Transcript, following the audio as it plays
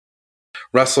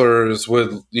wrestlers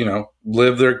would,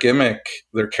 live their gimmick,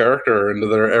 their character into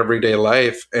their everyday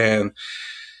life. And,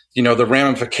 the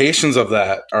ramifications of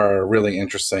that are really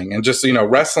interesting. And just,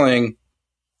 wrestling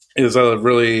is a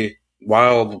really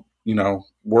wild,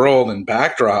 world and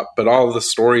backdrop, but all of the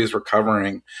stories we're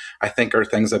covering, I think, are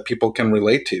things that people can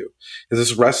relate to. Because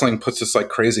this wrestling puts this like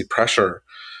crazy pressure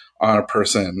on a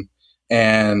person,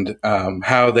 and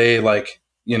how they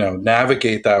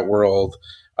navigate that world,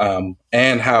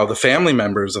 and how the family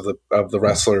members of the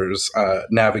wrestlers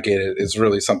navigate it is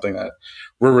really something that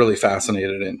we're really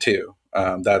fascinated in too.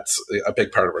 That's a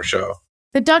big part of our show.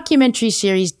 The documentary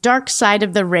series Dark Side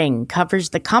of the Ring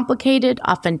covers the complicated,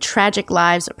 often tragic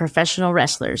lives of professional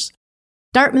wrestlers.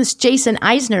 Dartmouth's Jason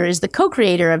Eisner is the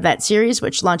co-creator of that series,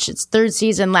 which launched its third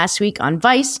season last week on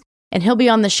Vice, and he'll be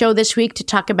on the show this week to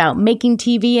talk about making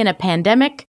TV in a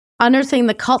pandemic, unearthing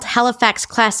the cult Halifax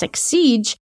classic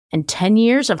Siege, and 10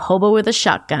 years of Hobo with a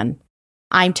Shotgun.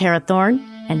 I'm Tara Thorne,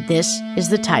 and this is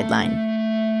The Tideline.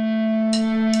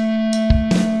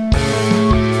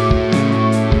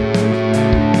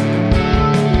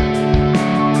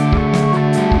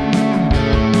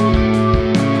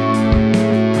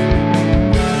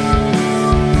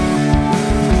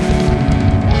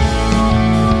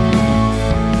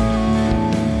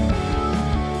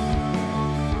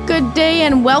 Good day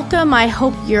and welcome. I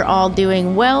hope you're all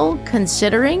doing well,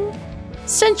 considering.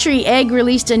 Century Egg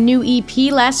released a new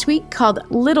EP last week called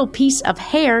Little Piece of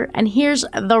Hair, and here's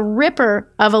the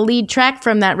ripper of a lead track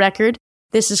from that record.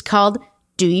 This is called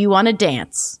Do You Wanna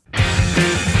Dance?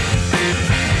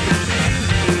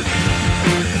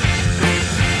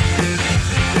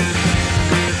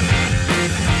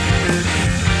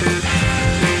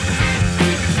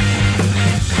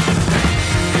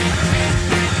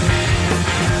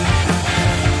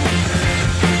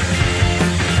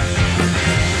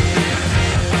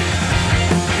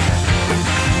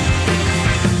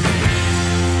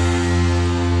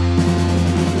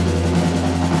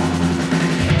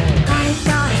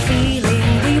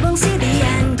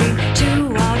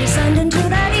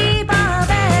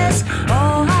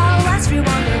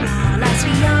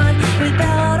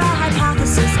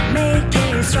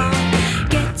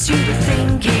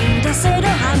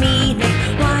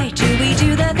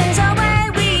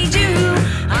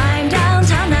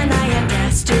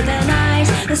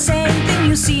 The same thing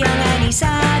you see on any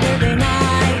Saturday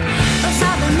night. Those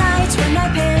are the nights when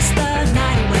I piss the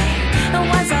night away. The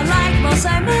ones I like most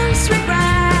I most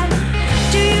regret.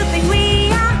 Do you think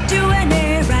we are doing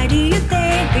it right? Do you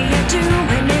think we are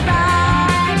doing it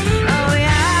right? Oh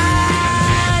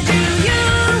yeah. Do you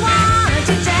want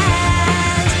to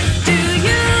dance? Do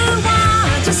you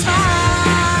want to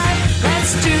smile?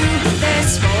 Let's do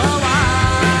this for a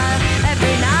while.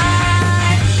 Every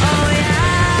night. Oh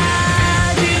yeah.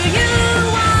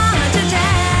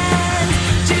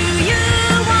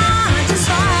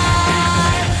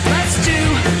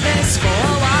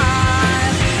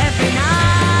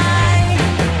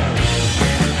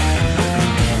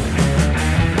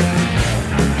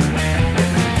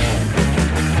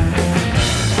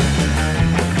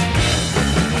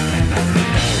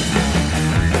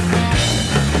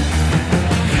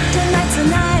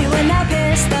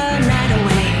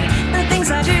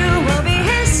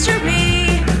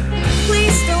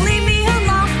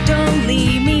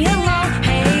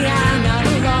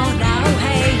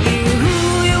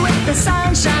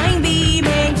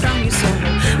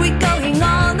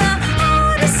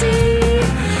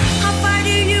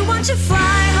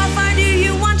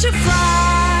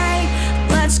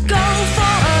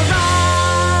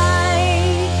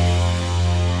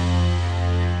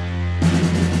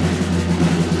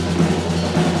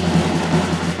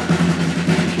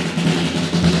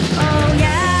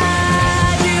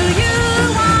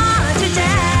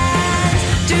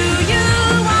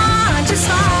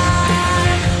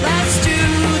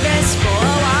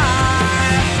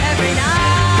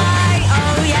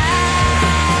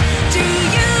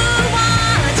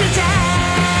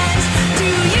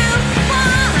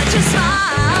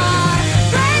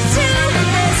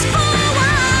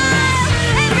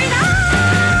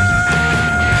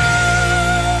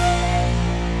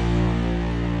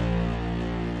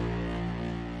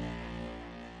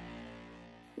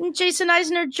 Jason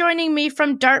Eisner joining me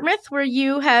from Dartmouth, where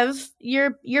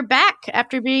you're back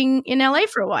after being in LA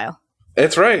for a while.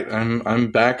 That's right.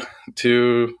 I'm back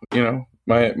to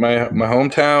my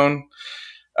hometown.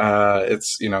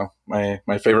 It's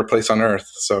my favorite place on earth.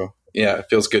 So yeah, it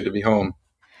feels good to be home.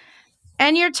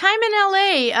 And your time in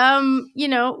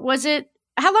LA, was it?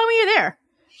 How long were you there?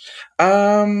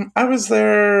 I was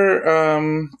there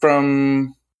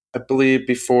from, I believe,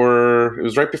 it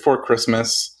was right before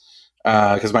Christmas.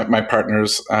 because my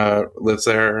partner's lives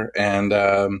there, and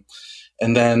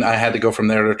then I had to go from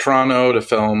there to Toronto to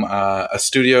film a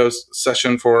studio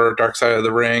session for Dark Side of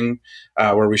the Ring,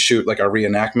 where we shoot like our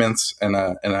reenactments in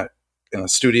a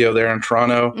studio there in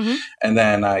Toronto. Mm-hmm. And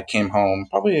then I came home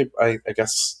probably, I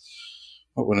guess,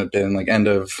 what would it have been, like end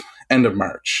of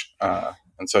March.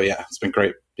 And so, yeah, it's been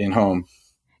great being home.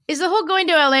 Is the whole going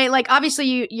to LA, like, obviously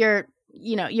you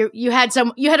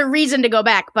had a reason to go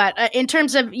back, but in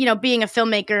terms of, being a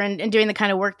filmmaker and doing the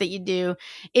kind of work that you do,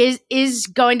 is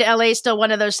going to LA still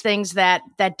one of those things that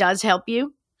does help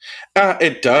you?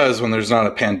 It does when there's not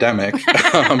a pandemic,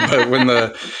 but when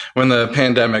the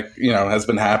pandemic, has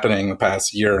been happening the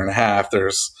past year and a half,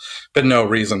 there's been no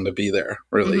reason to be there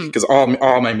really, because all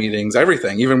my meetings,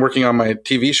 everything, even working on my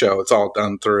TV show, it's all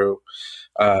done through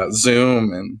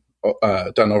Zoom and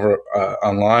done over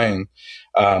online.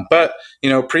 But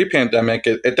pre-pandemic,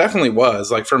 it definitely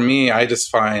was. Like for me, I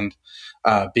just find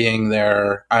being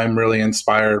there, I'm really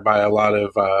inspired by a lot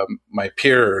of my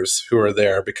peers who are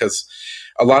there, because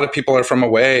a lot of people are from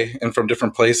away and from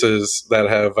different places that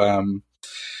have,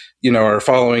 are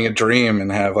following a dream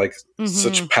and have like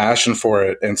such passion for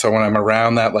it. And so when I'm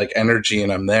around that like energy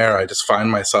and I'm there, I just find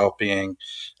myself being,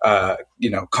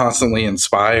 constantly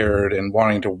inspired and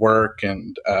wanting to work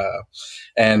and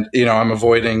I'm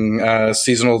avoiding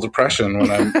seasonal depression when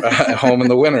I'm at home in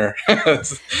the winter,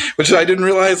 which I didn't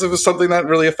realize it was something that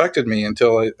really affected me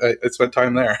until I spent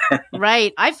time there.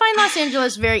 Right. I find Los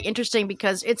Angeles very interesting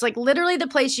because it's like literally the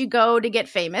place you go to get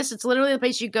famous. It's literally the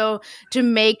place you go to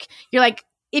make, you're like,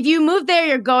 if you move there,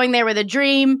 you're going there with a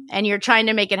dream and you're trying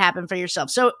to make it happen for yourself.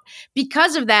 So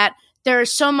because of that,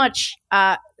 there's so much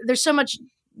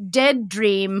dead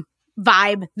dream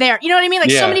vibe there. You know what I mean?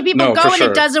 Like so many people go and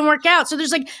it doesn't work out. So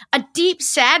there's like a deep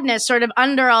sadness sort of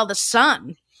under all the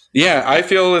sun. Yeah, I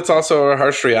feel it's also a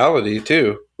harsh reality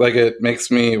too. Like it makes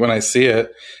me, when I see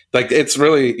it, like it's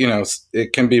really,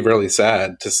 it can be really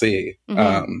sad to see.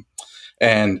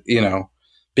 And,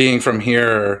 being from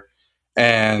here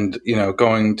and,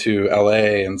 going to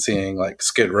LA and seeing like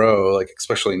Skid Row, like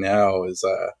especially now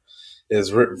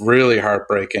is really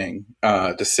heartbreaking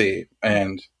to see.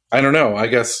 And I don't know, I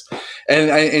guess.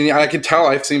 And I could tell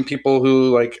I've seen people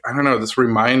who like, I don't know, this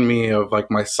remind me of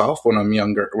like myself when I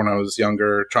was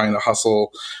younger, trying to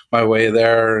hustle my way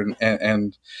there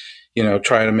and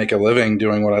try to make a living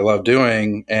doing what I love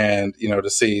doing. And, to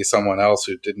see someone else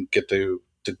who didn't get to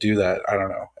do that. I don't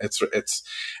know.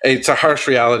 It's a harsh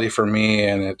reality for me.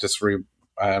 And it just,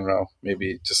 I don't know,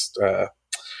 maybe just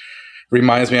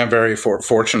reminds me I'm very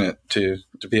fortunate to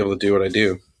be able to do what I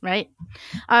do. Right.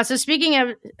 So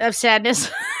speaking of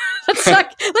sadness, let's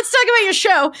talk about your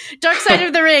show, Dark Side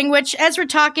of the Ring, which, as we're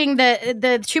talking,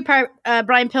 the 2-part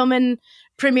Brian Pillman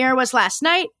premiere was last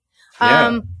night.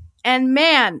 And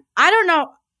man, I don't know.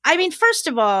 I mean, first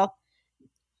of all,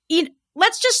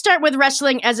 let's just start with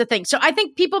wrestling as a thing. So I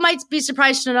think people might be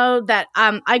surprised to know that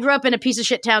I grew up in a piece of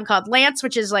shit town called Lance,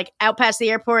 which is like out past the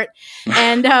airport.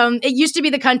 And it used to be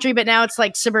the country, but now it's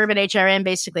like suburban HRM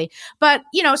basically. But,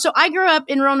 so I grew up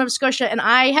in rural Nova Scotia and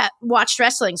I watched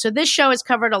wrestling. So this show has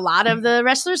covered a lot of the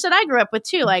wrestlers that I grew up with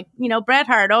too, like, Bret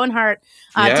Hart, Owen Hart,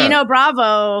 Dino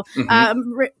Bravo,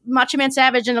 Macho Man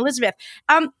Savage, and Elizabeth.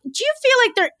 Do you feel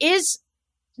like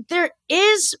there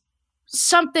is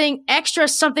something extra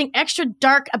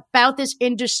dark about this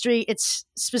industry? It's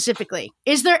specifically,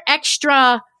 is there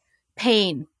extra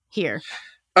pain here?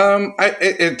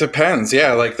 It depends.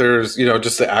 Yeah. Like there's,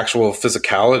 just the actual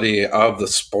physicality of the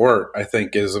sport, I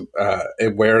think is,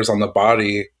 it wears on the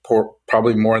body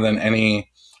probably more than any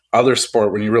other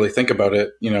sport when you really think about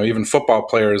it. Even football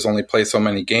players only play so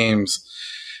many games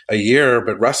a year,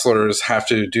 but wrestlers have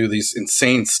to do these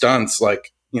insane stunts,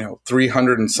 like,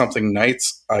 300 and something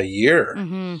nights a year.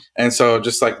 And so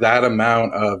just like that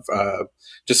amount of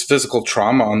just physical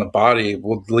trauma on the body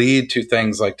will lead to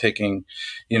things like taking,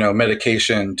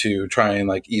 medication to try and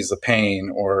like ease the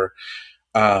pain or,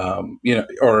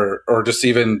 or just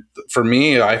even for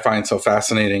me, I find so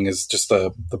fascinating is just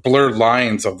the blurred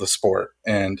lines of the sport.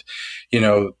 And,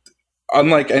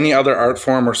 unlike any other art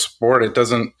form or sport, it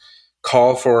doesn't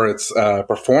call for its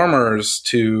performers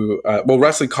to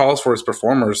wrestling calls for its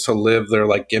performers to live their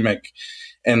like gimmick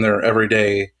in their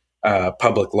everyday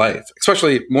public life,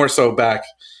 especially more so back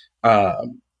up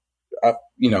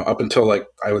until like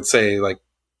I would say like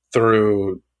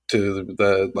through to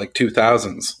the like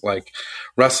 2000s. Like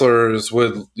wrestlers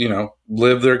would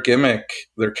live their gimmick,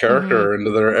 their character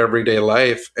into their everyday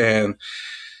life, and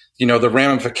the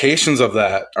ramifications of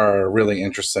that are really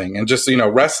interesting. And just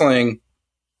wrestling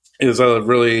is a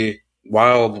really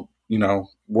wild,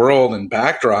 world and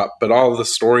backdrop, but all of the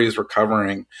stories we're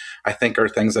covering, I think, are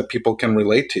things that people can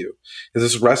relate to.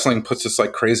 Because this wrestling puts this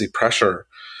like crazy pressure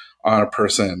on a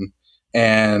person,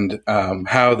 and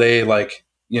how they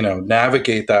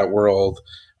navigate that world,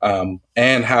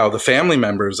 and how the family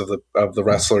members of the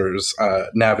wrestlers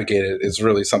navigate it is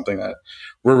really something that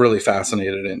we're really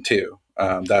fascinated in too.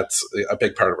 That's a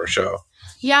big part of our show.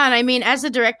 Yeah, and I mean, as a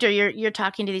director, you're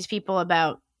talking to these people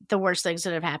about the worst things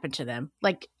that have happened to them.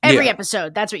 Like every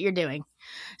episode, that's what you're doing.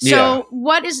 So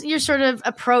what is your sort of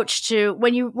approach to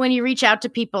when you reach out to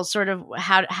people, sort of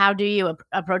how do you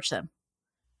approach them?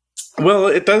 Well,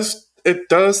 it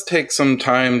does take some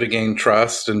time to gain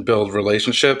trust and build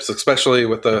relationships, especially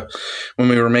when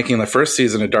we were making the first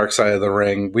season of Dark Side of the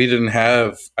Ring. We didn't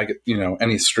have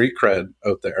any street cred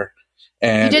out there.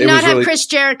 And you did not have Chris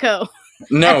Jericho.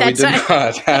 No, we did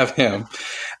not have him.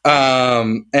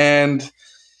 And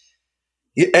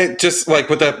it just like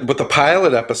with the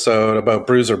pilot episode about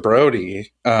Bruiser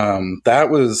Brody, that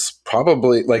was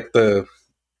probably like the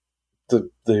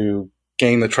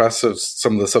gain the trust of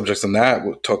some of the subjects in that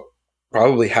took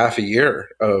probably half a year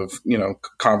of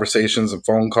conversations and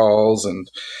phone calls, and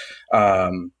I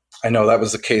know that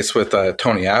was the case with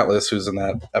Tony Atlas, who's in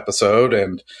that episode,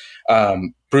 and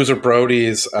Bruiser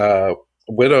Brody's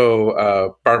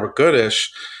widow, Barbara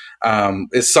Goodish,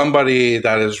 is somebody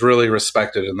that is really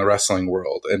respected in the wrestling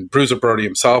world, and Bruiser Brody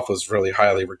himself was really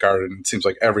highly regarded, and it seems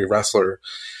like every wrestler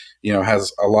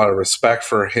has a lot of respect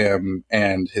for him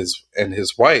and his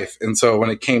wife. And so when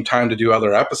it came time to do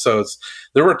other episodes,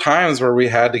 there were times where we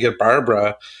had to get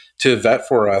Barbara to vet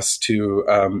for us to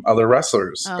other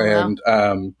wrestlers. Oh,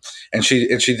 wow. And she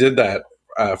did that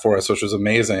for us, which was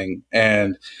amazing.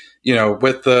 And,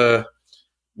 with the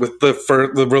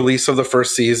release of the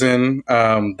first season,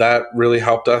 that really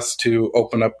helped us to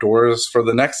open up doors for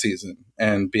the next season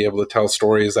and be able to tell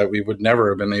stories that we would never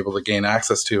have been able to gain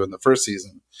access to in the first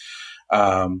season.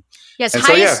 Yes,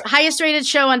 highest rated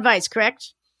show on Vice,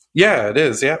 correct? Yeah, it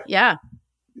is. Yeah. Yeah.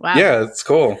 Wow. Yeah, it's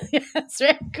cool. That's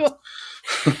very cool.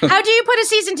 How do you put a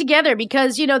season together?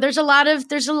 Because there's a lot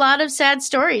of sad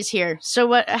stories here.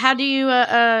 So how do you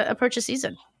approach a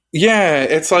season? Yeah,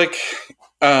 it's like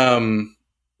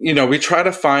we try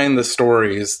to find the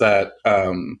stories that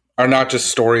are not just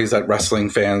stories that wrestling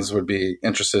fans would be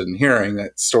interested in hearing.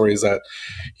 That stories that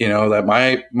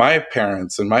that my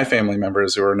parents and my family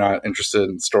members who are not interested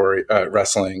in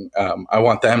wrestling, I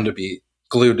want them to be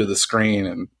glued to the screen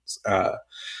and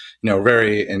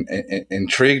very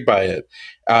intrigued by it.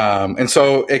 And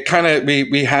so it kind of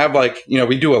we have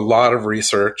we do a lot of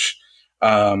research,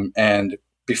 and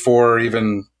before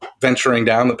even venturing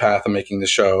down the path of making the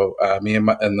show, me and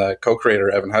the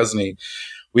co-creator Evan Husney,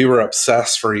 we were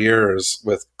obsessed for years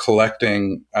with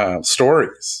collecting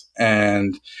stories,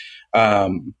 and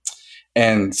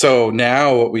so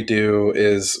now what we do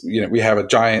is we have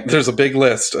there's a big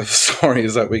list of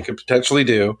stories that we could potentially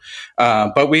do,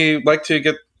 but we like to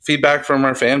get feedback from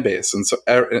our fan base, and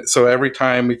so every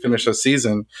time we finish a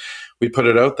season, we put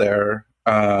it out there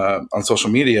on social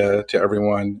media to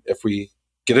everyone. If we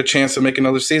get a chance to make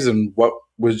another season, what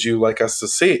would you like us to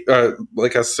see,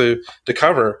 like us to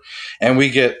cover? And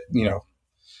we get,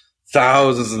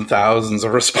 thousands and thousands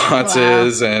of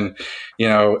responses. Wow.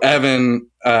 And, Evan,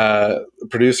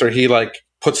 producer, he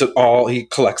puts it all, he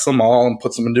collects them all and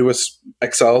puts them into a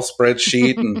Excel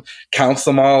spreadsheet and counts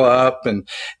them all up. And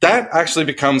that actually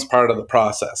becomes part of the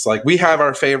process. We have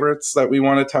our favorites that we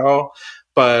want to tell,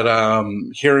 but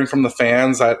hearing from the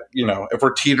fans that, if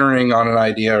we're teetering on an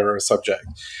idea or a subject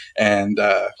and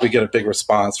we get a big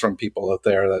response from people out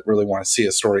there that really want to see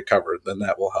a story covered, then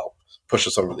that will help push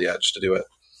us over the edge to do it.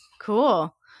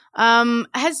 Cool.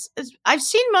 I've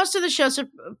seen most of the shows,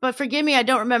 but forgive me, I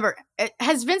don't remember.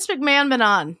 Has Vince McMahon been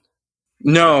on?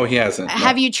 No, he hasn't. No.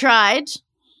 Have you tried?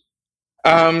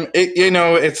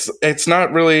 It's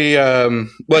not really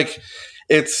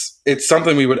it's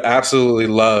something we would absolutely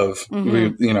love.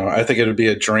 Mm-hmm. I think it would be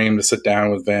a dream to sit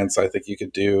down with Vince. I think you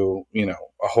could do, a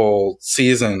whole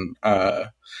season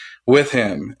with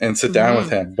him and sit down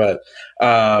with him. But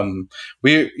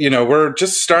we're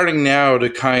just starting now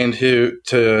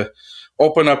to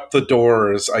open up the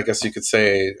doors, I guess you could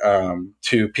say,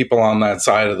 to people on that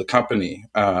side of the company.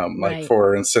 Right.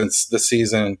 For instance, this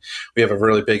season we have a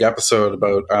really big episode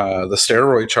about the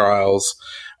steroid trials.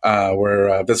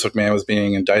 Where Vince McMahon was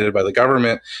being indicted by the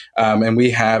government, and we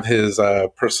have his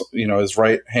his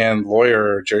right hand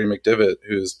lawyer Jerry McDivitt,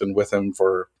 who's been with him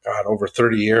for over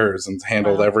 30 years and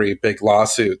handled every big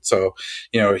lawsuit. So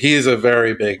he's a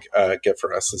very big get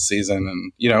for us this season,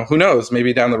 and who knows,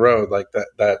 maybe down the road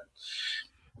that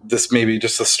this may be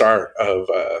just the start of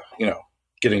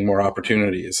getting more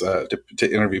opportunities to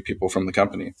interview people from the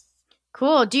company.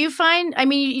 Cool. Do you find, I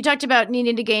mean, you talked about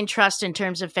needing to gain trust in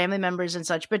terms of family members and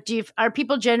such, but are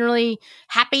people generally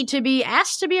happy to be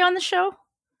asked to be on the show?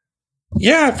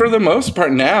 Yeah, for the most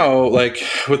part now, like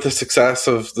with the success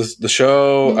of the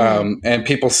show, and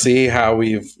people see how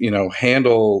we've,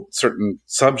 handle certain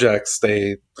subjects,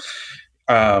 they've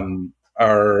been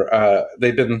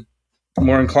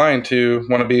more inclined to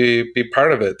want to be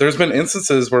part of it. There's been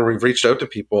instances where we've reached out to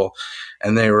people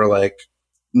and they were like,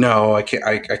 no, I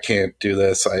can't do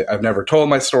this. I've never told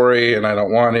my story and I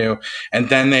don't want to. And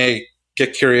then they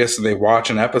get curious and they watch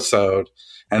an episode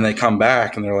and they come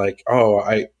back and they're like, oh,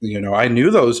 I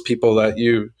knew those people that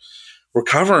you were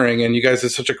covering and you guys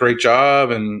did such a great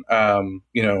job. And,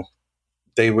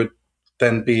 they would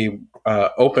then be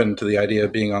open to the idea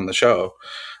of being on the show.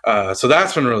 So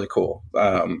that's been really cool.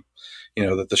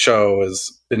 That the show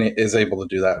is able to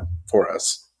do that for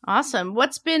us. Awesome.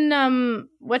 What's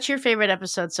your favorite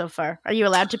episode so far? Are you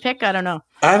allowed to pick? I don't know.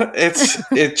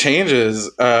 It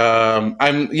changes. I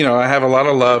have a lot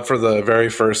of love for the very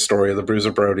first story, the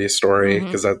Bruiser Brody story,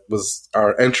 because that was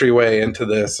our entryway into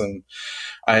this. And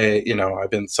I've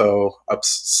been so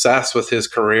obsessed with his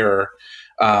career.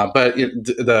 But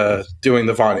doing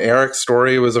the Von Erich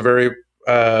story was a very,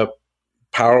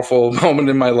 powerful moment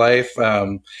in my life.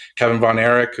 Kevin Von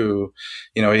Erich, who,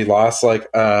 he lost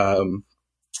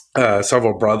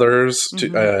several brothers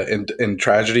in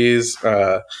tragedies,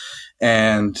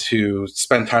 and to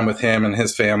spend time with him and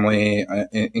his family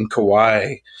in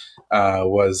Kauai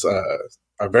was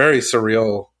a very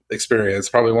surreal experience,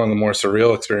 probably one of the more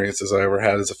surreal experiences I ever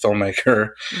had as a filmmaker.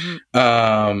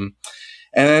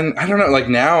 And then I don't know,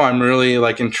 now I'm really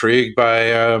intrigued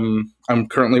by, I'm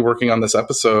currently working on this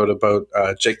episode about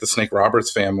Jake the Snake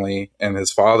Roberts family and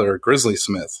his father, Grizzly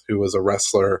Smith, who was a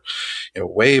wrestler,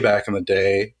 way back in the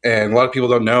day. And a lot of people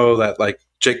don't know that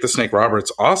Jake the Snake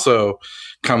Roberts also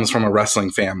comes from a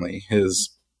wrestling family. His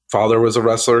father was a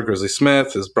wrestler, Grizzly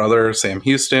Smith, his brother, Sam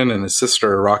Houston, and his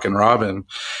sister, Rockin' Robin.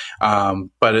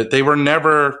 But they were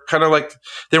never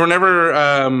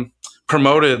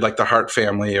promoted like the Hart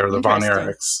family or the Von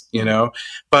Erichs,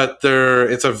 but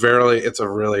it's a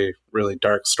really, really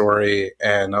dark story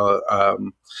and a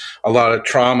lot of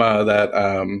trauma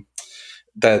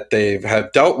that they've had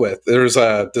dealt with. There's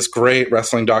this great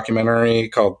wrestling documentary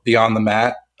called Beyond the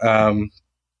Mat,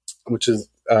 which is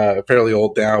fairly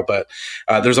old now, but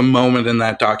there's a moment in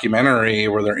that documentary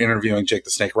where they're interviewing Jake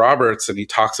the Snake Roberts, and he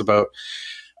talks about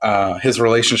his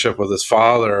relationship with his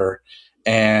father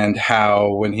and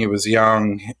how when he was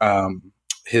young,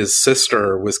 his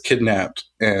sister was kidnapped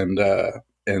and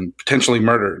potentially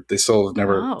murdered. They still have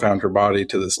never found her body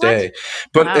to this day.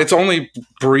 But it's only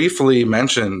briefly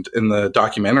mentioned in the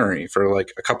documentary for a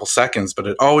couple seconds, but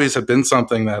it always had been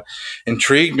something that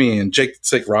intrigued me. And Jake the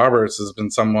Snake Roberts has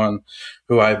been someone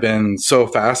who I've been so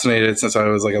fascinated since I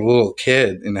was a little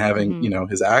kid in having,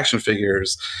 his action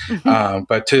figures.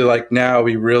 But to now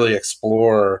we really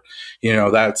explore,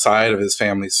 that side of his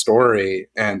family story.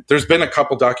 And there's been a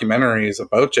couple documentaries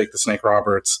about Jake the Snake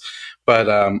Roberts, but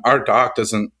our doc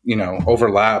doesn't,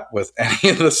 overlap with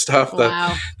any of the stuff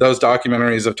that those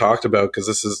documentaries have talked about. Because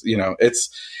this is,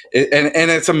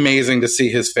 it's amazing to see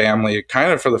his family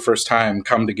kind of for the first time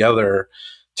come together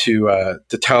to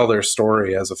tell their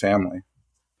story as a family.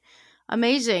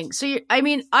 Amazing. So,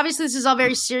 obviously this is all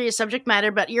very serious subject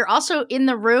matter, but you're also in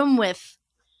the room with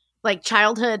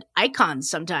childhood icons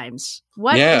sometimes.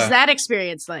 What is that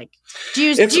experience like? Do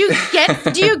you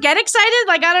get excited?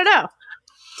 I don't know.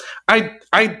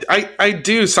 I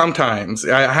do sometimes.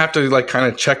 I have to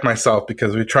kind of check myself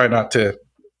because we try not to,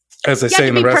 as they say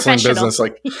in the wrestling business, I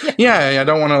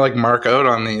don't want to mark out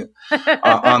on the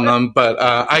on them, but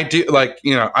I do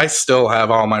I still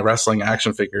have all my wrestling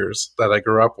action figures that I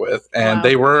grew up with, and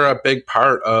they were a big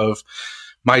part of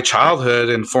my childhood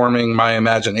and forming my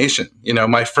imagination.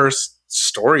 My first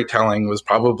storytelling was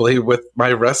probably with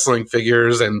my wrestling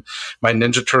figures and my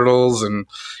Ninja Turtles and,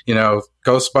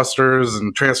 Ghostbusters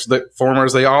and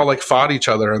Transformers. They all fought each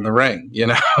other in the ring,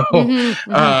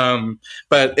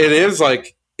 but it is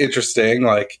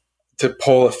interesting, to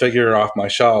pull a figure off my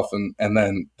shelf and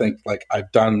then think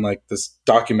I've done this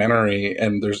documentary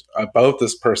and there's about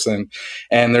this person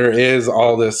and there is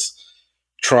all this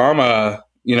trauma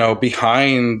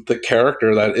behind the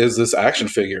character that is this action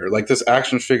figure. This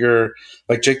action figure,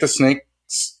 Jake the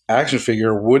Snake's action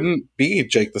figure wouldn't be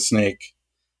Jake the Snake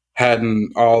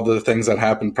hadn't all the things that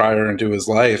happened prior into his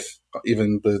life,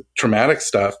 even the traumatic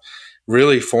stuff,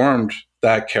 really formed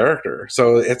that character.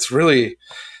 So that's really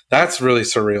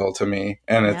surreal to me.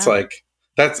 And it's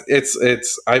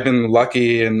I've been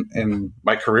lucky in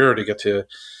my career to get to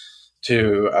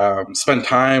spend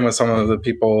time with some of the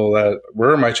people that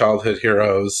were my childhood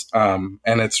heroes. And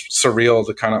it's surreal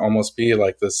to kind of almost be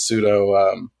like this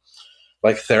pseudo,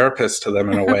 like therapist to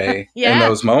them in a way in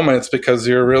those moments, because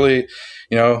you're really,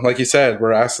 like you said,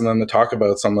 we're asking them to talk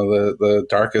about some of the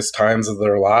darkest times of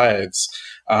their lives.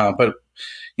 But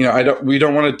we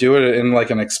don't want to do it in like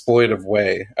an exploitive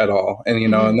way at all. And,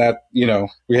 and that,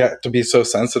 we have to be so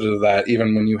sensitive to that,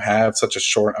 even when you have such a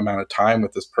short amount of time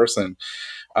with this person.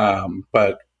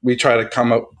 But we try to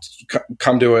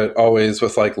come to it always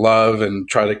with like love, and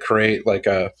try to create like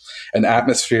an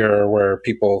atmosphere where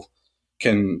people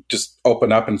can just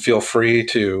open up and feel free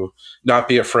to not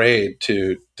be afraid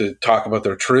to talk about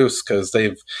their truths, because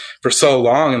for so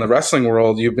long in the wrestling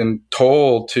world, you've been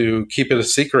told to keep it a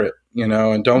secret,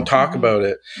 and don't talk about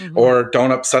it, or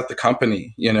don't upset the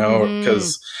company,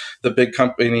 because the big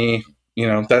company,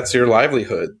 that's your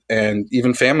livelihood. And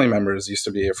even family members used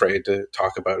to be afraid to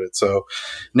talk about it. So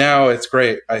now it's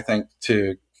great, I think,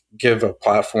 to give a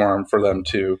platform for them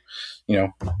to,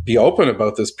 be open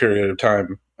about this period of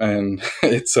time. And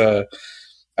it's,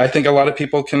 I think a lot of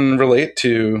people can relate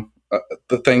to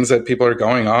the things that people are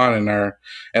going on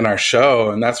in our show.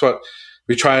 And that's what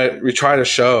we try to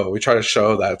show. We try to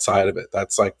show that side of it.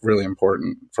 That's like really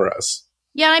important for us.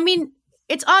 Yeah. I mean,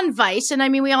 it's on Vice, and I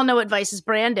mean, we all know what Vice's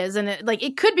brand is, and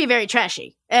it could be very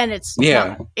trashy, and it's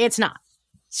not.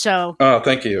 So, oh,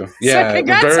 thank you. Yeah, so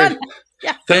congrats on that.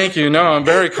 Yeah. Thank you. No, I'm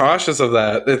very cautious of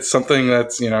that. It's something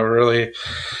that's really,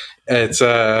 it's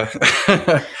as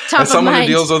someone who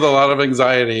deals with a lot of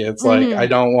anxiety, it's like I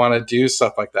don't want to do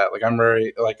stuff like that. Like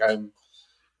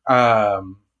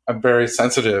I'm very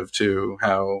sensitive to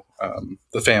how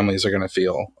the families are going to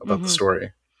feel about the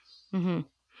story. Mm-hmm.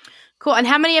 Cool. And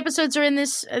how many episodes are in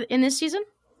this season?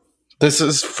 This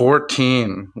is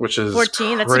 14, which is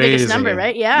 14. That's the biggest number,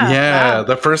 right? Yeah. Yeah. Wow.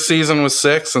 The first season was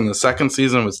 6, and the second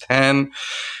season was 10.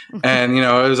 And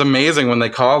it was amazing when they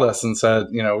called us and said,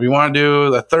 we want to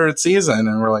do the third season,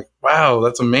 and we're like, wow,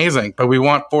 that's amazing, but we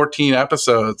want 14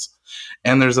 episodes,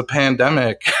 and there's a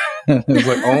pandemic. It's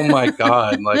like, oh my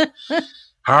god, like,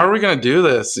 how are we going to do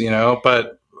this?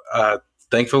 But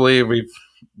thankfully we've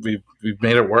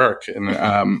made it work. And,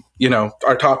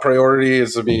 our top priority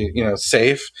is to be,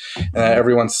 safe, and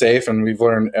everyone's safe. And we've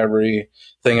learned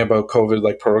everything about COVID,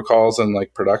 like protocols and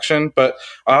like production. But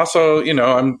also,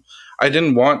 I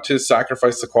didn't want to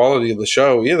sacrifice the quality of the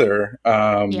show either.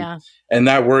 And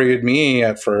that worried me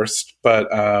at first, but,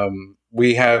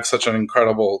 we have such an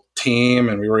incredible team,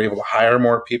 and we were able to hire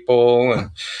more people,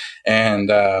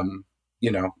 and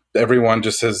everyone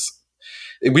just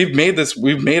we've made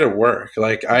it work.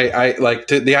 Like I like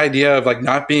the idea of like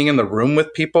not being in the room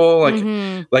with people, like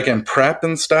like in prep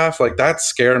and stuff, like that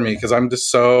scared me, because I'm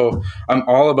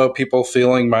all about people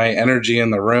feeling my energy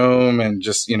in the room and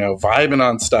just vibing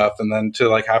on stuff, and then to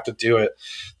like have to do it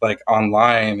like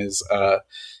online is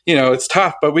it's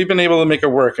tough, but we've been able to make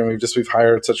it work, and we've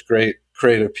hired such great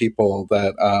creative people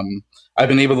that I've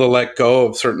been able to let go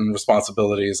of certain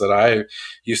responsibilities that I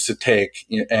used to take,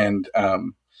 and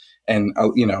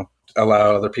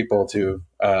allow other people to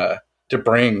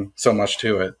bring so much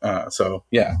to it. So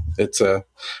yeah, it's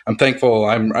I'm thankful.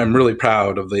 I'm really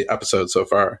proud of the episode so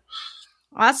far.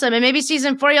 Awesome. And maybe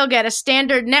season 4 you'll get a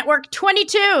standard network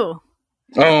 22.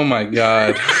 Oh my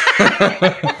god.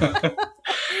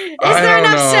 Is there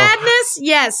enough sadness?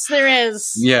 Yes, there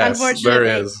is. Yes, unfortunately.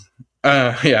 there is.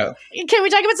 Yeah. Can we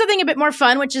talk about something a bit more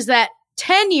fun, which is that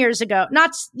 10 years ago,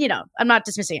 I'm not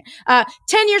dismissing it.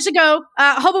 10 years ago,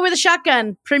 Hobo with a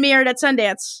Shotgun premiered at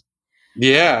Sundance.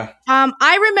 Yeah.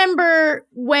 I remember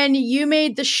when you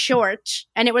made the short,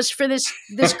 and it was for this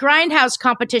Grindhouse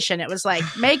competition. It was like,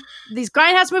 these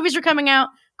Grindhouse movies were coming out.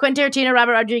 Quentin Tarantino,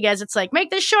 Robert Rodriguez. It's like, make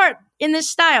this short in this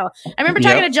style. I remember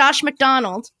talking to Josh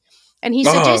McDonald, and he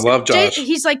said, I love Josh.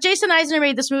 He's like, Jason Eisner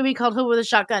made this movie called Hobo with a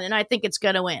Shotgun, and I think it's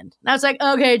going to win. And I was like,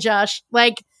 okay, Josh,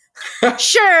 like,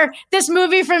 sure, this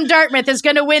movie from Dartmouth is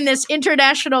going to win this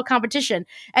international competition.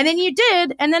 And then you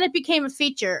did, and then it became a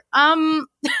feature.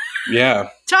 Yeah.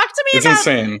 Talk to me it's about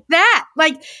insane. That.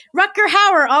 Like, Rutger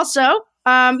Hauer also.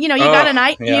 You got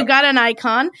an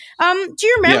icon. Do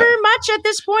you remember much at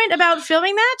this point about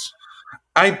filming that?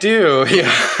 I do.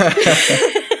 Yeah.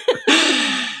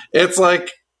 It's like,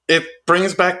 it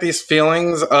brings back these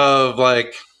feelings of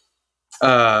like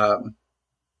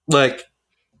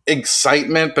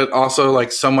excitement, but also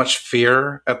like so much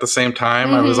fear at the same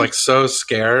time. I was like so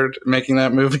scared making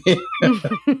that movie.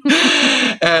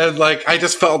 And like, I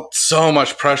just felt so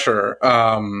much pressure.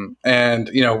 And,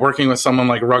 working with someone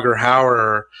like Rutger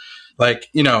Hauer, like,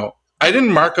 I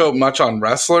didn't mark out much on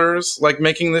wrestlers like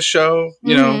making this show,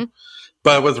 you know,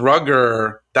 but with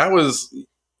Rutger,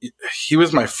 he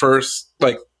was my first,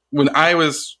 like when I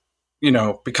was, you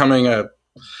know, becoming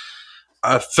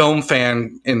a film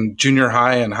fan in junior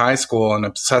high and high school and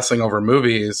obsessing over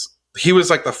movies. He was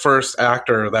like the first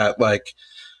actor that, like,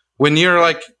 when you're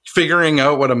like figuring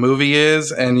out what a movie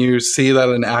is and you see that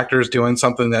an actor is doing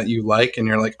something that you like and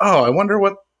you're like, oh, I wonder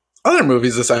what other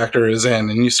movies this actor is in,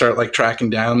 and you start like tracking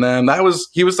down them.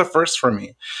 He was the first for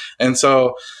me. And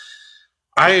so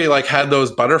I like had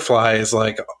those butterflies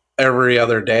like every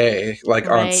other day, like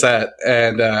on set.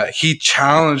 And he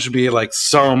challenged me like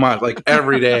so much, like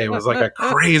every day was like a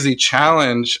crazy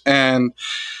challenge. And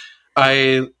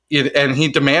he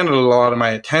demanded a lot of my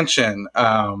attention,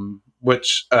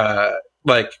 which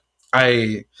like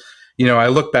I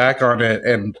look back on it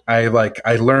and I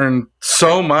learned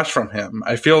so much from him.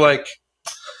 I feel like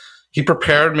he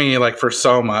prepared me like for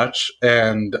so much,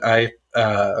 and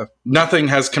nothing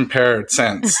has compared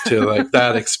since to like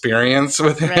that experience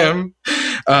with him.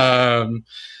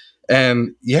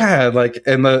 And yeah, like,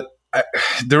 and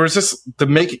there was just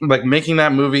making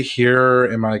that movie here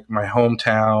in my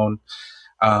hometown,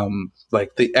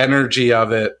 like the energy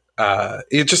of it.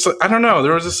 It just, I don't know.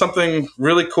 There was just something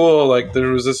really cool. Like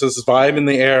there was this vibe in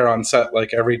the air on set,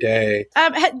 like every day.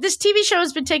 This TV show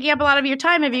has been taking up a lot of your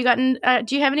time. Have you gotten,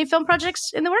 do you have any film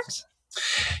projects in the works?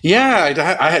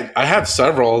 Yeah, I have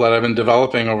several that I've been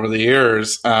developing over the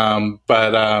years. There's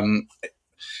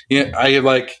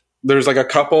like a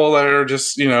couple that are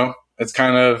just, you know, it's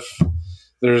kind of,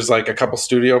 there's like a couple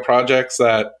studio projects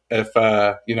that if,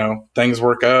 things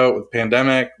work out with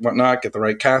pandemic, whatnot, get the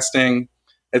right casting.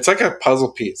 It's like a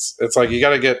puzzle piece. It's like you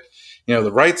got to get, you know,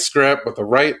 the right script with the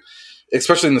right,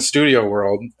 especially in the studio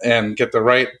world, and get the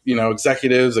right, you know,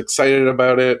 executives excited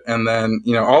about it. And then,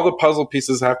 you know, all the puzzle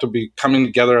pieces have to be coming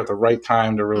together at the right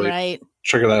time to really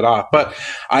trigger that off. But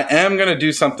I am going to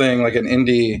do something like an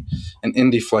indie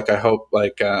flick. I hope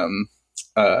like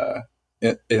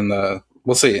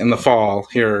we'll see in the fall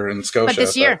here in Scotia. But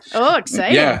this year. Oh,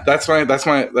 exciting. Yeah, that's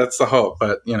the hope.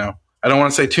 But, you know, I don't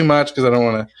want to say too much because I don't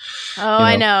want to.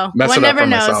 I know. Mess it up for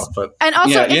myself. But and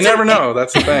also, yeah, you never know.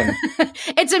 That's the thing.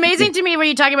 It's amazing to me when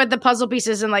you talk about the puzzle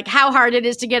pieces and like how hard it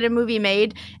is to get a movie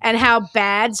made and how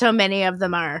bad so many of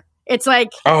them are. It's like,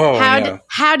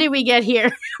 how did we get here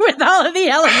with all of the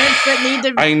elements that need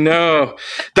to be? I know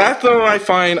that though. I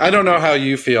find, I don't know how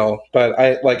you feel, but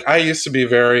I used to be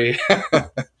very.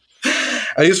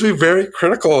 I used to be very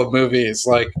critical of movies.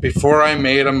 Like before I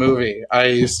made a movie, I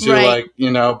used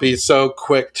to be so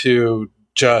quick to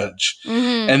judge.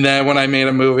 Mm-hmm. And then when I made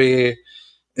a movie,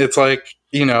 it's like,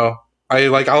 you know,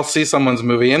 I'll see someone's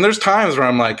movie and there's times where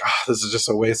I'm like, oh, this is just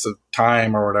a waste of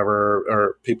time or whatever,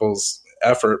 or people's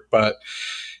effort. But,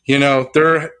 you know,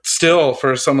 they're still,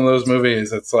 for some of those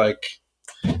movies, it's like,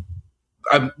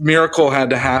 a miracle had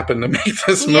to happen to make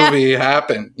this movie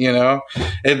happen. You know,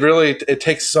 it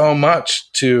takes so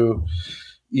much to,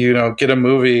 you know, get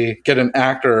an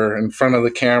actor in front of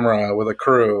the camera with a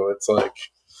crew. It's like,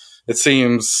 it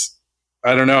seems,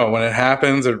 I don't know, when it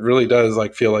happens, it really does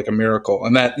like feel like a miracle,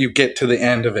 and that you get to the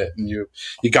end of it and you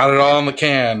got it all in the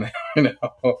can, you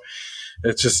know,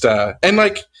 it's just, and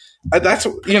like, that's,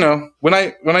 you know, when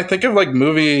I think of like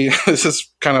movie, this is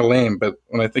kind of lame, but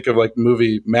when I think of like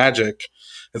movie magic,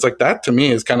 it's like that to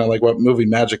me is kind of like what movie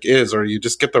magic is, or you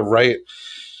just get the right,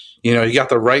 you know, you got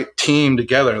the right team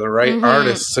together, the right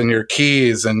artists and your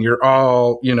keys, and you're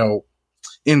all, you know,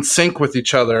 in sync with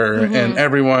each other, and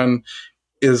everyone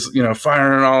is, you know,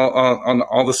 firing on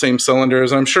all the same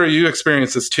cylinders. And I'm sure you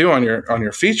experienced this too on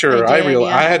your feature. I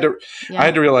had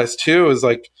to realize too is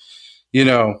like, you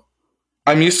know,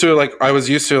 I was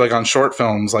used to like on short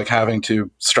films, like having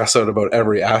to stress out about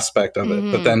every aspect of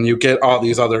it. But then you get all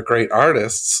these other great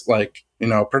artists, like, you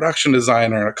know, production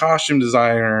designer, a costume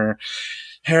designer,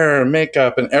 hair,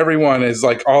 makeup, and everyone is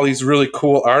like all these really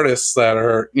cool artists that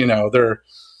are, you know, they're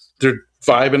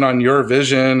vibing on your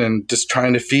vision and just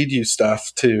trying to feed you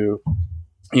stuff to,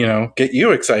 you know, get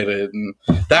you excited. And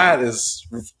that is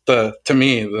to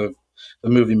me, the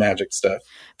movie magic stuff.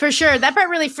 For sure. That part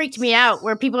really freaked me out,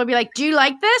 where people would be like, do you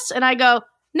like this? And I go,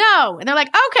 no. And they're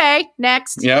like, okay,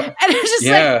 next. Yep. And it's just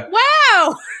like,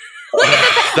 wow. Look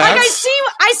at that. Like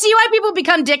I see why people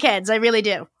become dickheads. I really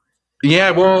do.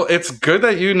 Yeah, well, it's good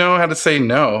that you know how to say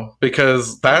no,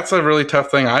 because that's a really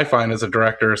tough thing I find as a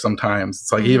director sometimes.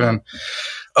 It's like even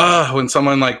when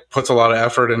someone like puts a lot of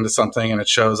effort into something and it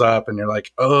shows up and you're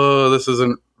like, oh, this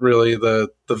isn't really the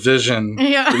vision,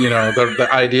 you know, the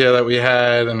idea that we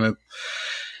had.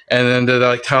 And then to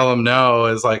like tell them no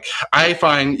is like, I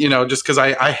find, just because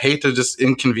I hate to just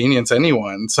inconvenience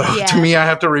anyone. So to me, I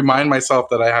have to remind myself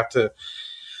that I have to,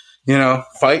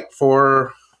 fight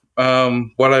for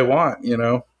what I want,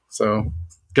 so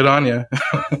good on you.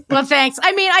 Well, thanks.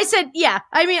 I mean, I said,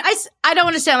 I don't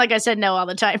want to sound like I said no all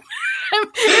the time.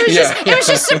 It was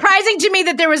just surprising to me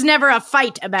that there was never a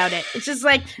fight about it. It's just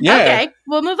like, okay,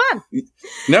 we'll move on.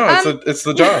 No, it's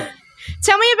the job.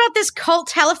 Tell me about this cult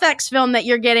Halifax film that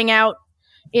you're getting out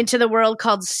into the world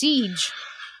called Siege.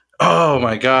 Oh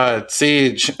my God.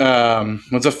 Siege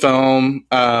was a film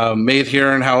made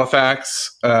here in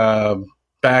Halifax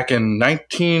back in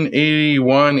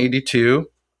 1981, 82.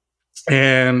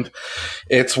 And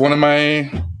it's one of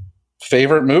my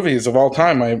favorite movies of all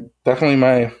time.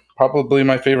 Probably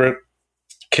my favorite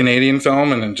Canadian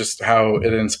film, and just how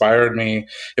it inspired me.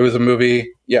 It was a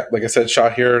movie, like I said,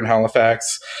 shot here in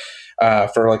Halifax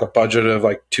for like a budget of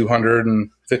like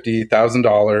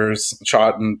 $250,000.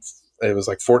 Shot in, it was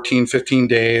like 15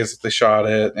 days they shot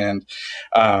it. And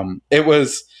it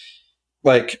was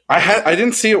like, I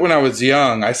didn't see it when I was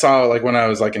young. I saw it like when I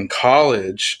was like in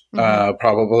college,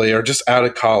 probably, or just out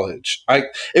of college.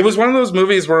 It was one of those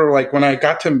movies where like when I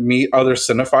got to meet other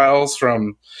cinephiles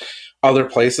from other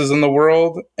places in the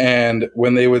world, and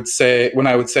when I would say,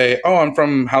 oh, I'm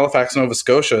from Halifax, Nova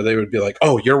Scotia, they would be like,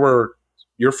 oh, you're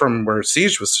from where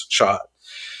Siege was shot.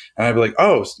 And I'd be like,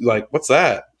 oh, like, what's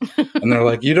that? And they're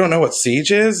like, you don't know what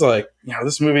Siege is? Like,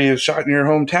 this movie is shot in your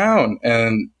hometown.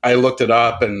 And I looked it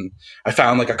up, and I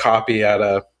found like a copy at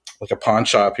a pawn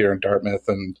shop here in Dartmouth.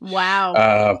 And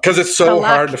wow, because it's so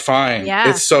hard to find. Yeah.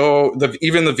 It's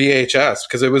even the VHS,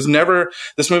 because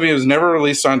this movie was never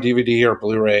released on DVD or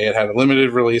Blu-ray. It had a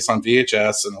limited release on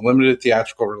VHS and a limited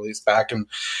theatrical release back in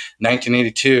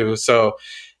 1982. So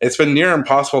it's been near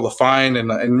impossible to find.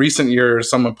 And in recent years,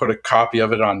 someone put a copy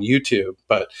of it on YouTube,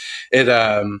 but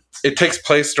it takes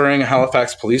place during a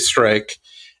Halifax police strike.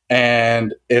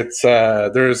 And it's,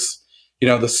 there's,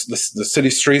 the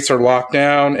city streets are locked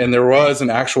down, and there was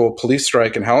an actual police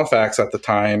strike in Halifax at the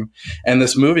time. And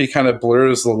this movie kind of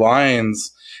blurs the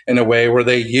lines in a way where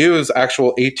they use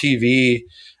actual ATV,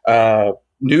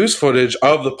 news footage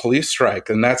of the police strike.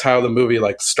 And that's how the movie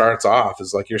like starts off,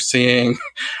 is like you're seeing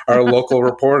our local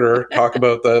reporter talk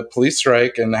about the police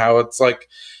strike and how it's like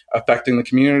affecting the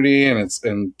community,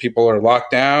 and people are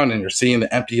locked down, and you're seeing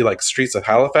the empty like streets of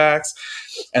Halifax.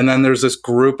 And then there's this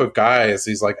group of guys,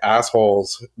 these like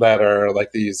assholes that are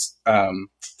like these,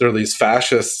 they're these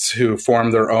fascists who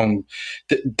form their own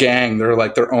gang. They're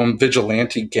like their own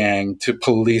vigilante gang to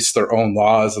police their own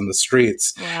laws in the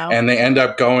streets. Wow. And they end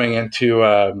up going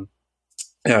into,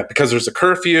 because there's a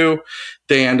curfew,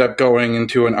 they end up going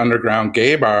into an underground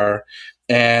gay bar,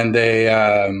 and they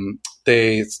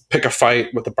pick a fight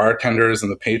with the bartenders and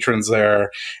the patrons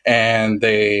there. And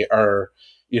they are,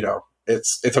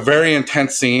 it's a very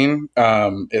intense scene.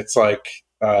 It's like,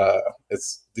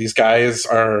 these guys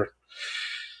are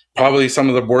probably some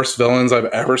of the worst villains I've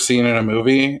ever seen in a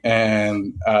movie.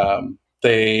 And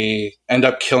they end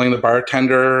up killing the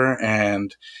bartender,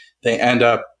 and they end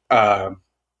up, they're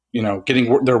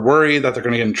worried that they're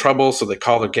going to get in trouble. So they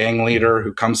call the gang leader,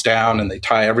 who comes down, and they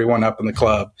tie everyone up in the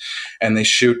club, and they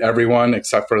shoot everyone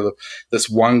except for this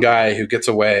one guy who gets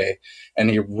away, and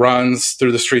he runs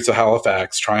through the streets of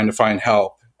Halifax trying to find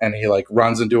help. And he like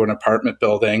runs into an apartment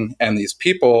building, and these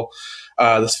people,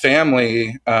 this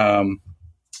family,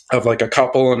 of like a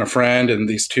couple and a friend, and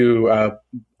these two,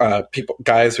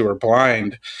 guys who are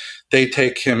blind, they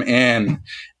take him in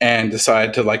and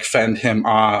decide to like fend him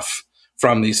off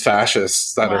from these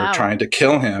fascists that are trying to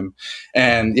kill him.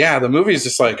 And yeah, the movie is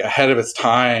just like ahead of its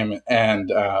time.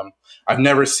 And I've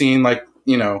never seen like,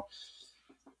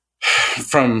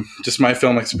 from just my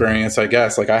film experience, I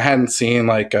guess, like I hadn't seen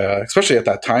like, especially at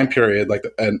that time period, like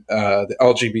the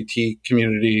LGBT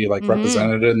community, like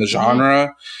represented in the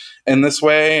genre in this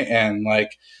way. And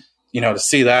like, to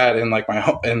see that in like my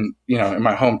home, and in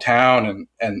my hometown,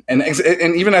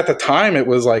 and even at the time, it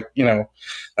was like,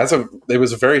 it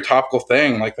was a very topical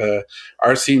thing. Like the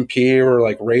RCMP were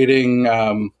like raiding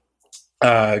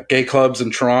gay clubs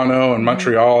in Toronto and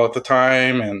Montreal at the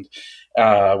time, and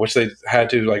which they had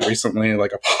to like recently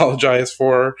like apologize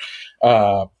for.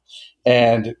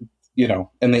 And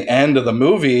in the end of the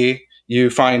movie, you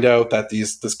find out that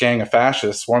this gang of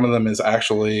fascists, one of them is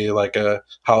actually like a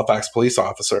Halifax police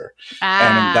officer.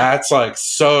 And that's like,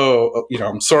 so,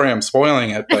 I'm sorry I'm spoiling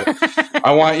it, but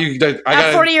I want you to, I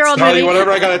gotta tell you whatever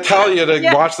I gotta tell you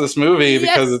to watch this movie,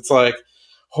 because it's like,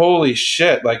 holy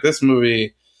shit, like this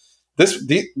movie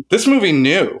this movie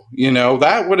knew,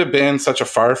 that would have been such a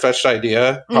far-fetched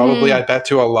idea. Probably, I bet,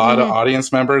 to a lot of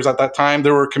audience members at that time.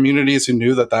 There were communities who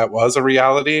knew that was a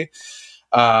reality.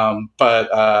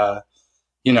 But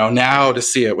now to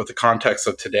see it with the context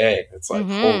of today, it's like,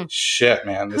 holy shit,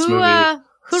 man, this movie.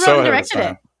 Who wrote and directed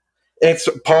it? It's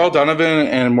Paul Donovan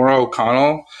and Maura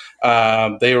O'Connell.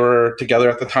 They were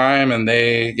together at the time, and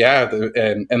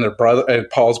and their brother, and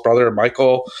Paul's brother,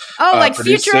 Michael. Oh, like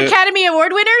future Academy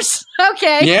Award winners?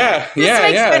 Okay. Yeah.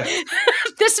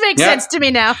 This makes sense to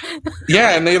me now.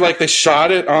 Yeah, and they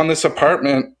shot it in this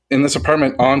apartment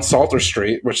on Salter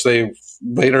Street, which they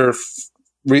later,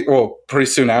 pretty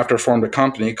soon after, formed a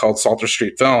company called Salter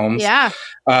Street Films. Yeah.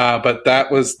 But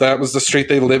that was the street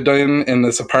they lived in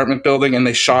this apartment building, and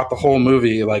they shot the whole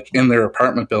movie like in their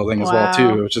apartment building as well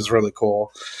too, which is really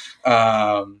cool.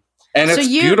 And it's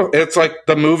beautiful. It's like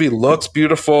the movie looks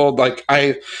beautiful. Like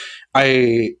all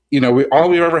we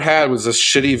ever had was this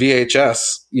shitty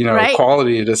VHS,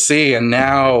 quality to see, and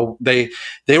now they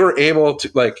were able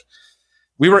to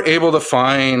we were able to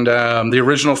find the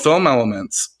original film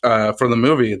elements for the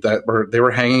movie they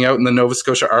were hanging out in the Nova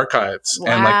Scotia archives.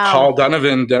 Wow. And Paul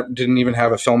Donovan didn't even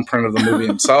have a film print of the movie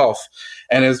himself.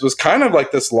 And it was kind of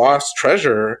like this lost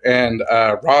treasure. And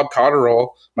Rob Cotterill,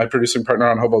 my producing partner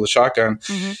on Hobo the Shotgun,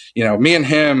 me and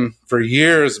him for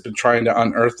years have been trying to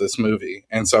unearth this movie.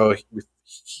 And so we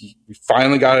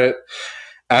finally got it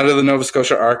out of the Nova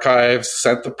Scotia archives,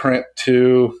 sent the print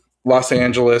to Los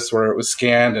Angeles where it was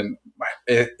scanned, and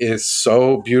it is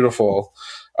so beautiful.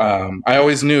 I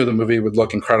always knew the movie would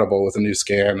look incredible with a new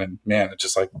scan, and man, it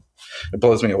just it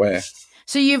blows me away.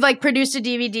 So you've produced a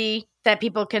DVD that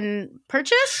people can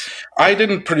purchase? I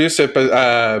didn't produce it, but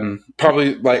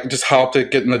probably just helped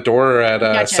it get in the door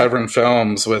at Severin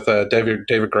Films with David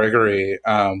Gregory,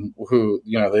 who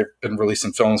they've been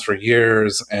releasing films for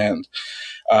years, and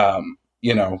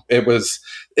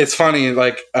it's funny,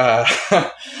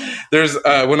 there's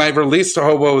when I released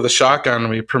Hobo with a Shotgun,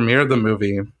 we premiered the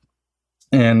movie,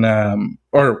 and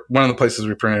or one of the places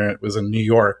we premiered it was in New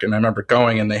York, and I remember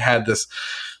going, and they had this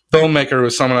filmmaker who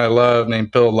was someone I love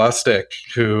named Bill Lustig,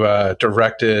 who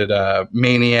directed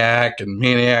Maniac and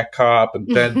Maniac Cop and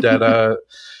Vendetta,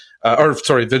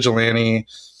 Vigilante,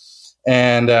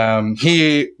 and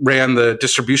he ran the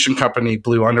distribution company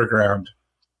Blue Underground.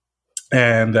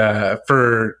 And I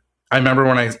remember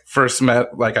when I first met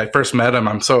him,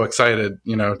 I'm so excited,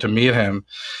 to meet him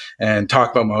and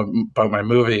talk about my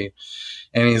movie.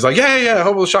 And he's like, yeah,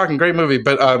 Hobo the Shotgun, great movie.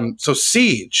 But so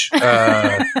Siege,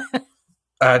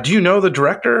 do you know the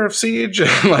director of Siege?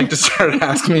 And just started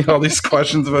asking me all these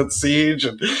questions about Siege.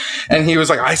 And he was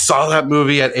like, I saw that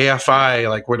movie at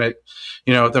AFI, when it,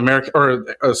 the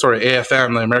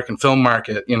AFM, the American Film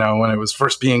Market, when it was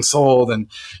first being sold, and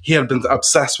he had been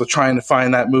obsessed with trying to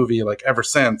find that movie ever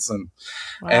since. And,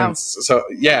 and so,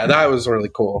 that was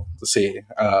really cool to see.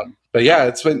 But yeah,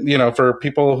 it's been, for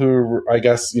people who, I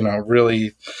guess,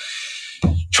 really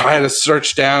try to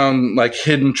search down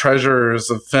hidden treasures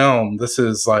of film. This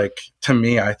is to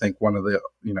me, I think one of the,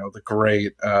 the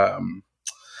great,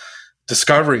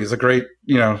 discoveries, the great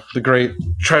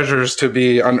treasures to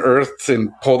be unearthed and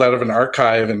pulled out of an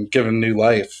archive and given new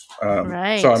life.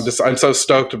 So I'm so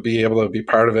stoked to be able to be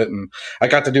part of it. And I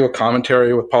got to do a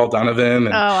commentary with Paul Donovan.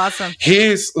 And awesome.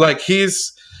 He's such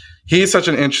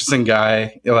an interesting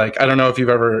guy. I don't know if you've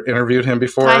ever interviewed him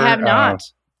before. I have not.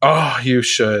 Oh, you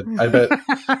should. I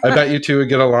bet you two would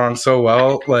get along so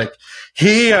well. Because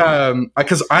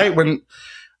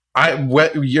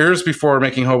years before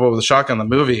making Hobo with a Shotgun, the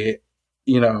movie,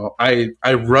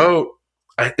 I wrote,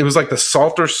 it was the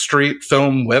Salter Street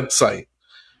Film website.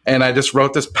 And I just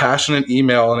wrote this passionate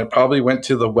email, and it probably went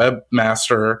to the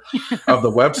webmaster of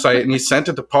the website, and he sent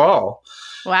it to Paul.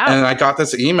 Wow. And I got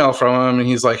this email from him, and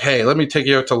he's like, hey, let me take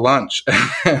you out to lunch.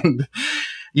 And,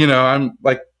 I'm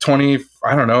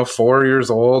 4 years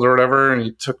old or whatever. And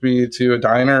he took me to a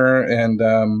diner, and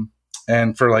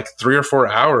for 3 or 4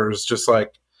 hours, just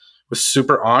was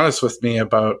super honest with me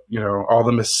about, all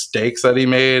the mistakes that he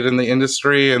made in the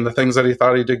industry and the things that he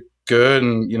thought he did good,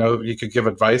 and, he could give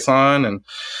advice on. And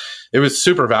it was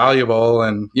super valuable.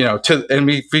 And,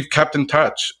 we've kept in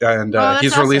touch, and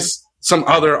he's awesome. Released some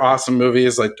other awesome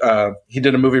movies. He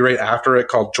did a movie right after it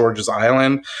called George's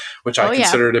Island, which I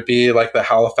consider to be the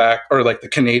Halifax or the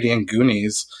Canadian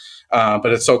Goonies. But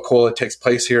it's so cool. It takes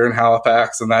place here in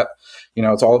Halifax, and that,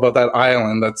 it's all about that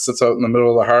island that sits out in the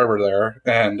middle of the harbor there.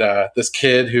 And this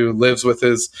kid who lives with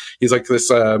he's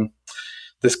this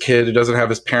this kid who doesn't have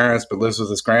his parents but lives with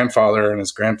his grandfather, and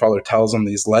his grandfather tells him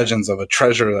these legends of a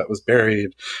treasure that was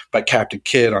buried by Captain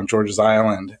Kidd on George's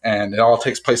Island, and it all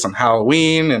takes place on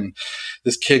Halloween, and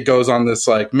this kid goes on this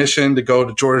like mission to go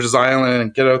to George's Island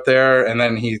and get out there, and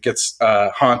then he gets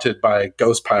haunted by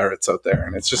ghost pirates out there,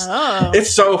 and it's just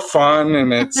it's so fun,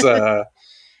 and it's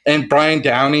and Brian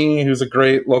Downey, who's a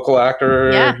great local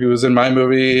actor who was in my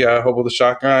movie Hobo the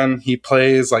Shotgun, he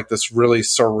plays like this really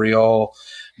surreal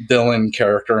villain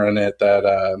character in it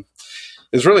that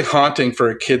is really haunting for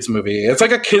a kids movie. It's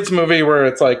like a kids movie where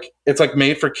it's like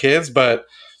made for kids, but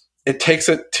it takes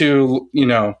it to, you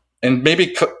know, and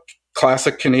maybe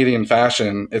classic Canadian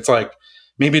fashion. It's like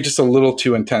maybe just a little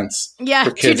too intense for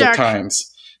kids at times.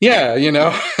 Yeah, you know.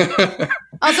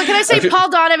 Also, can I say Paul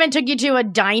Donovan took you to a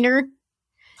diner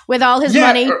with all his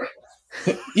money?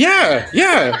 Yeah,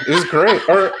 it was great.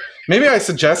 Or maybe I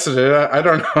suggested it. I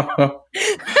don't know.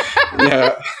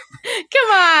 Yeah. Come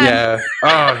on. Yeah.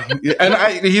 Oh,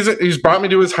 and he's brought me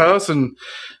to his house and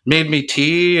made me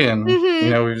tea, and you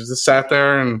know, we just sat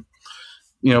there and,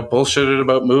 you know, bullshitted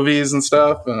about movies and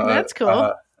stuff. And that's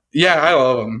cool. Yeah, I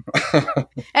love him.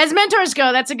 As mentors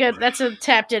go, that's a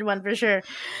tapped in one for sure.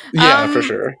 Yeah, for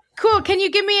sure. Cool. Can you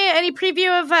give me any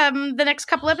preview of the next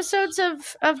couple episodes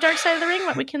of Dark Side of the Ring?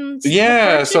 What we can we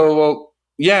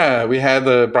had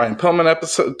the Brian Pillman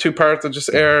episode, 2 parts that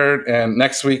just aired, and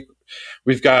next week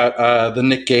we've got the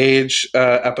Nick Gage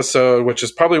episode, which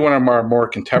is probably one of our more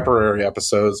contemporary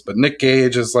episodes. But Nick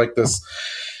Gage is like this.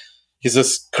 He's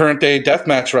this current day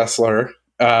deathmatch wrestler,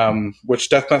 which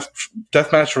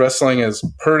deathmatch wrestling is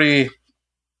pretty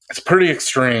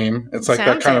extreme. It's like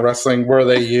that kind of wrestling where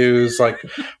they use like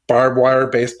barbed wire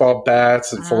baseball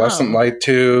bats and fluorescent light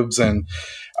tubes, and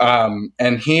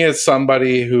he is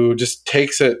somebody who just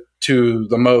takes it to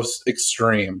the most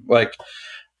extreme. Like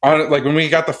when we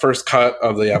got the first cut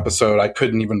of the episode, I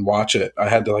couldn't even watch it. I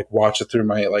had to like watch it through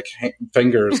my like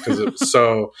fingers because it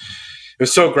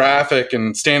was so graphic,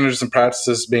 and standards and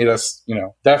practices made us, you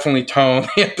know, definitely tone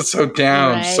the episode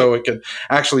down so it could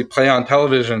actually play on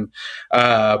television.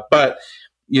 But,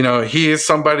 you know, he is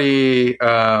somebody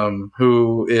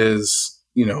who is,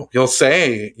 you know, he'll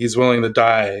say he's willing to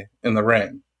die in the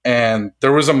ring. And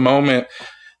there was a moment a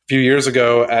few years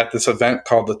ago at this event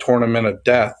called the Tournament of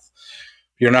Death.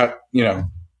 You're not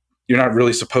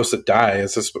really supposed to die.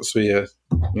 It's supposed to be a,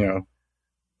 you know,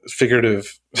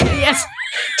 figurative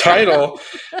title,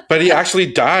 but he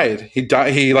actually died. He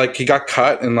got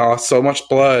cut and lost so much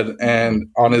blood, and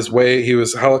on his way, he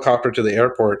was helicoptered to the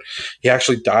airport. He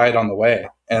actually died on the way,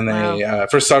 and they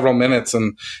for several minutes,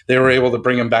 and they were able to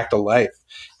bring him back to life.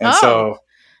 And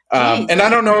and I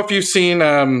don't know if you've seen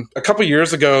a couple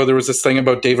years ago, there was this thing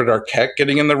about David Arquette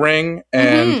getting in the ring,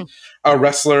 and a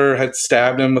wrestler had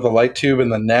stabbed him with a light tube in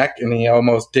the neck, and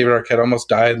David Arquette almost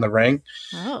died in the ring.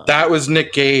 That was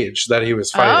Nick Gage that he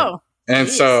was fighting. And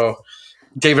so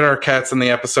David Arquette's in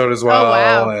the episode as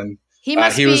well. And he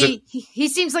must he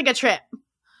seems like a trip.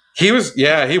 He was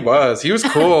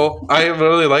cool. I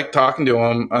really liked talking to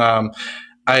him.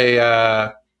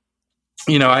 I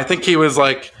think he was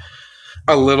like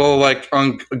a little like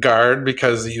on guard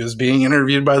because he was being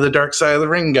interviewed by the Dark Side of the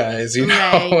Ring guys, you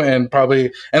know, and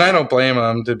I don't blame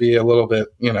him to be a little bit,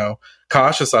 you know,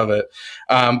 cautious of it.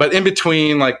 But in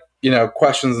between, like, you know,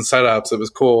 questions and setups, it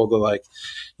was cool to like,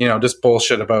 you know, just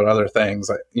bullshit about other things.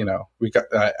 You know,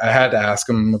 I had to ask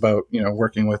him about, you know,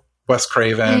 working with Wes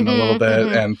Craven a little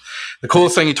bit. And the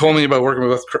coolest thing he told me about working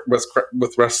with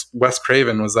Wes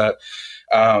Craven was that,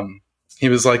 he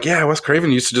was like, yeah, Wes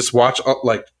Craven used to just watch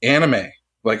like anime,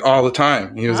 like all the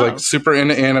time. He was like super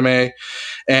into anime.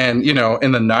 And, you know,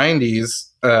 in the 90s,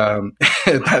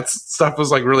 that stuff was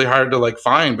like really hard to like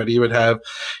find, but he would have,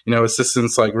 you know,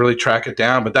 assistants like really track it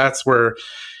down. But that's where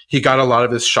he got a lot of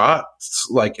his shots,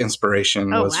 like inspiration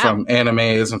was from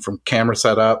animes and from camera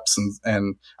setups.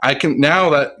 And I can now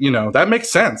that, you know, that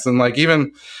makes sense. And like,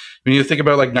 even when you think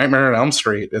about like Nightmare on Elm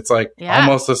Street, it's like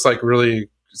almost this like really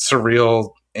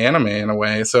surreal anime in a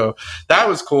way. So that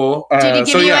was cool. Did he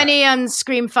give you any on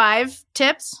Scream 5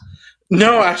 tips?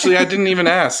 No, actually, I didn't even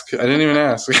ask. I think he's in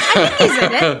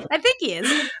it. I think he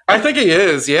is. I think he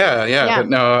is. Yeah. But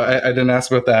no, I didn't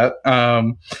ask about that.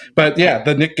 But yeah,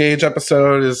 the Nick Gage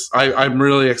episode is, I'm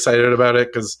really excited about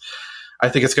it because I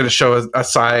think it's going to show a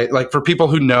side, like for people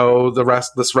who know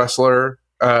this wrestler,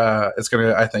 it's going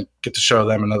to, I think, get to show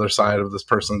them another side of this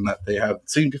person that they haven't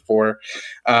seen before.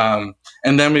 And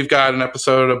then we've got an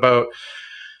episode about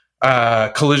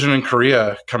Collision in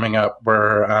Korea coming up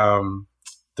where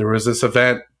there was this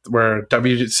event where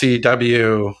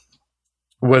WCW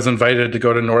was invited to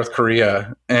go to North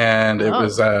Korea, and it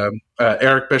was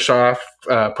Eric Bischoff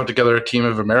put together a team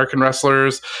of American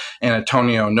wrestlers, and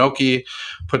Antonio Inoki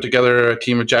put together a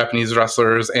team of Japanese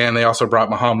wrestlers, and they also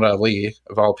brought Muhammad Ali,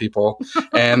 of all people,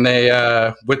 and they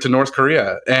went to North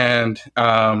Korea, and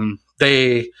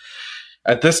they,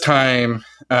 at this time,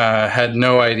 had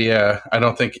no idea. I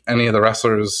don't think any of the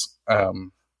wrestlers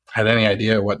had any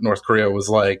idea what North Korea was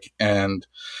like, and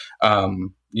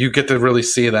you get to really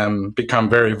see them become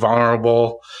very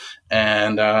vulnerable,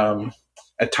 and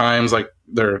at times, like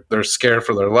they're scared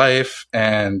for their life,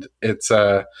 and it's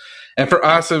and for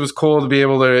us, it was cool to be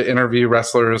able to interview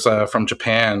wrestlers from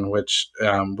Japan, which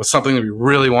was something that we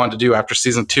really wanted to do after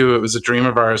season 2. It was a dream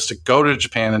of ours to go to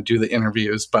Japan and do the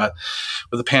interviews, but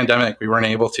with the pandemic, we weren't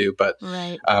able to. But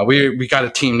we got a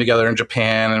team together in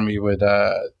Japan, and we would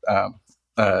to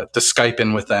Skype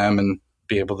in with them and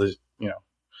be able to,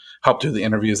 help do the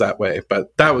interviews that way.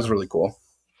 But that was really cool.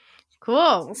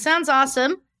 Cool. Sounds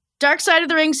awesome. Dark Side of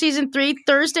the Ring season 3,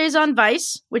 Thursdays on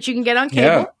Vice, which you can get on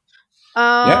cable.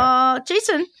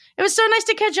 Jason, it was so nice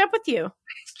to catch up with you.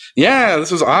 Yeah,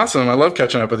 this was awesome. I love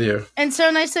catching up with you. And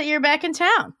so nice that you're back in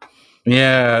town.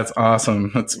 Yeah, it's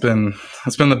awesome. It's been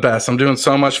the best. I'm doing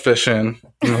so much fishing.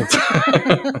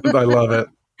 I love it.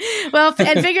 Well,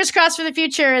 and fingers crossed for the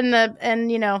future and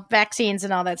vaccines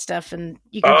and all that stuff, and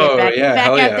you can get back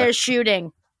out there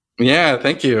shooting. Yeah,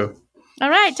 thank you. All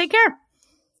right, take care.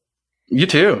 You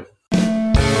too.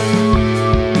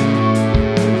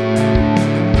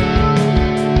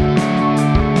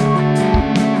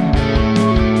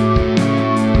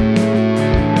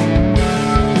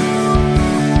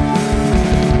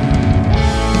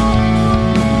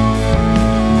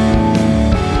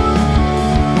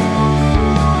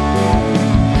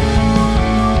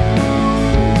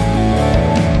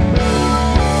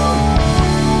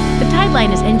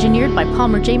 Is engineered by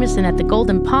Palmer Jameson at the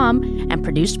Golden Palm and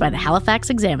produced by the Halifax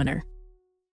Examiner.